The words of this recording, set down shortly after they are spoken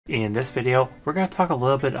In this video, we're going to talk a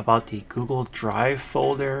little bit about the Google Drive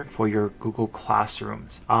folder for your Google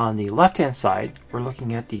Classrooms. On the left-hand side, we're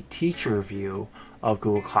looking at the teacher view of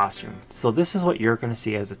Google Classroom. So this is what you're going to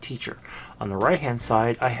see as a teacher. On the right-hand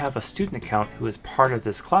side, I have a student account who is part of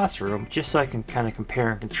this classroom, just so I can kind of compare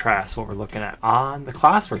and contrast what we're looking at. On the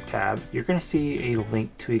Classwork tab, you're going to see a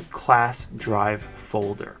link to a Class Drive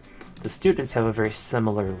folder. The students have a very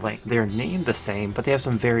similar link. They're named the same, but they have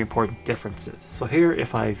some very important differences. So here,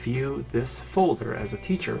 if I view this folder as a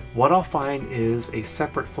teacher, what I'll find is a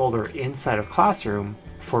separate folder inside of Classroom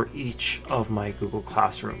for each of my Google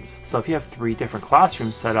Classrooms. So if you have 3 different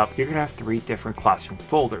classrooms set up, you're gonna have 3 different classroom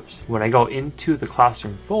folders. When I go into the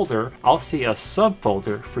classroom folder, I'll see a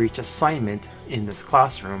subfolder for each assignment in this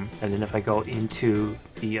classroom. And then if I go into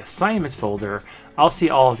the assignment folder, I'll see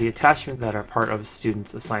all of the attachments that are part of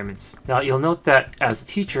students' assignments. Now you'll note that as a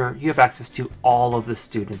teacher, you have access to all of the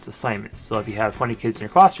students' assignments. So if you have 20 kids in your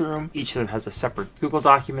classroom, each of them has a separate Google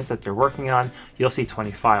document that they're working on, you'll see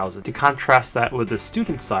 20 files. And to contrast that with the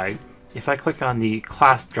student side, if I click on the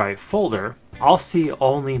Class Drive folder, I'll see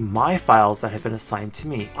only my files that have been assigned to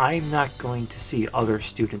me. I'm not going to see other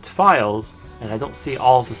students' files, and I don't see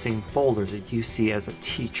all of the same folders that you see as a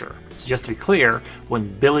teacher. So just to be clear,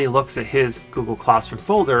 when Billy looks at his Google Classroom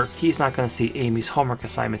folder, he's not going to see Amy's homework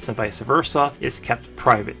assignments and vice versa. It's kept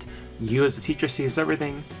private. You as a teacher sees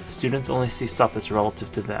everything, students only see stuff that's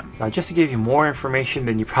relative to them. Now just to give you more information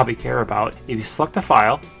than you probably care about, if you select a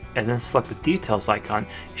file and then select the details icon,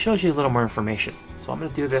 it shows you a little more information. So I'm going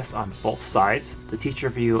to do this on both sides, the teacher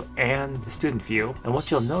view and the student view. And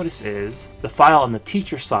what you'll notice is the file on the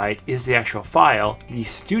teacher side is the actual file. The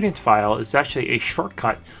student file is actually a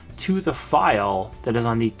shortcut to the file that is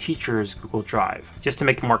on the teacher's Google Drive. Just to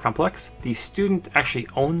make it more complex, the student actually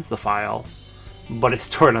owns the file, but it's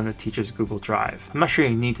stored on the teacher's Google Drive. I'm not sure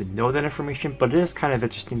you need to know that information, but it is kind of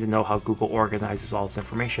interesting to know how Google organizes all this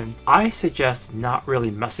information. I suggest not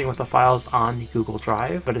really messing with the files on the Google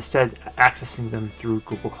Drive, but instead accessing them through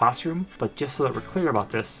Google Classroom. But just so that we're clear about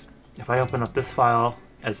this, if I open up this file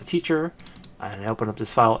as a teacher, and I open up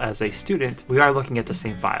this file as a student, we are looking at the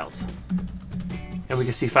same files. And we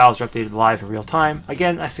can see files are updated live in real time.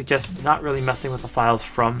 Again, I suggest not really messing with the files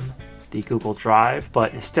from the Google Drive,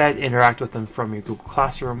 but instead interact with them from your Google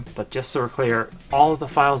Classroom. But just so we're clear, all of the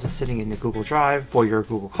files that's sitting in the Google Drive for your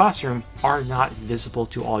Google Classroom are not visible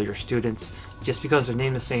to all your students. Just because they're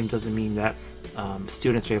named the same doesn't mean that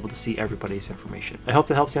students are able to see everybody's information. I hope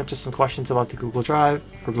that helps answer some questions about the Google Drive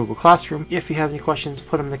for Google Classroom. If you have any questions,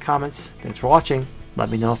 put them in the comments. Thanks for watching. Let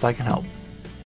me know if I can help.